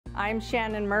I'm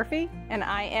Shannon Murphy, and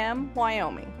I am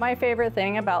Wyoming. My favorite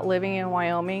thing about living in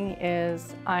Wyoming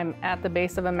is I'm at the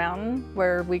base of a mountain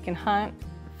where we can hunt,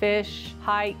 fish,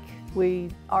 hike. We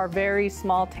are a very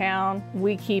small town.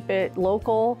 We keep it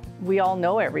local. We all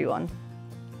know everyone,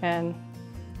 and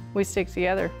we stick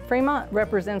together. Fremont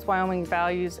represents Wyoming's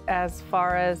values as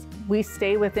far as we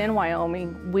stay within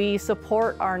Wyoming. We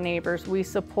support our neighbors. We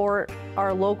support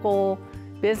our local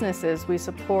businesses. We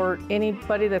support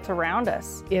anybody that's around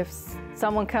us. If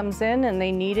someone comes in and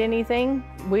they need anything,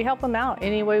 we help them out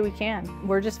any way we can.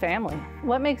 We're just family.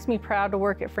 What makes me proud to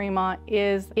work at Fremont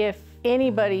is if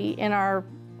anybody in our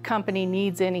company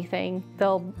needs anything,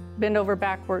 they'll bend over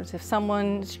backwards. If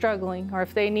someone's struggling or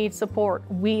if they need support,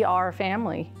 we are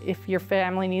family. If your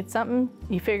family needs something,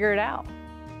 you figure it out.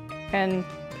 And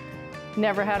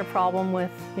never had a problem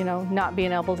with, not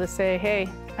being able to say, hey,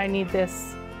 I need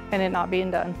this, and it not being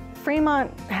done.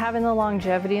 Fremont, having the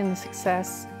longevity and the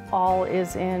success, all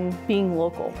is in being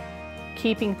local,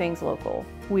 keeping things local.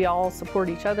 We all support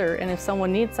each other, and if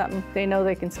someone needs something, they know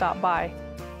they can stop by.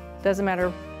 Doesn't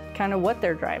matter kind of what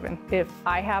they're driving. If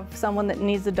I have someone that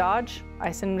needs a Dodge,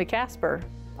 I send them to Casper.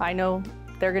 I know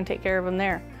they're gonna take care of them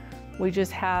there. We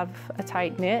just have a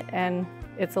tight knit, and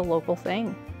it's a local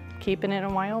thing. Keeping it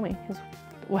in Wyoming is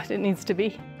what it needs to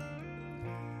be.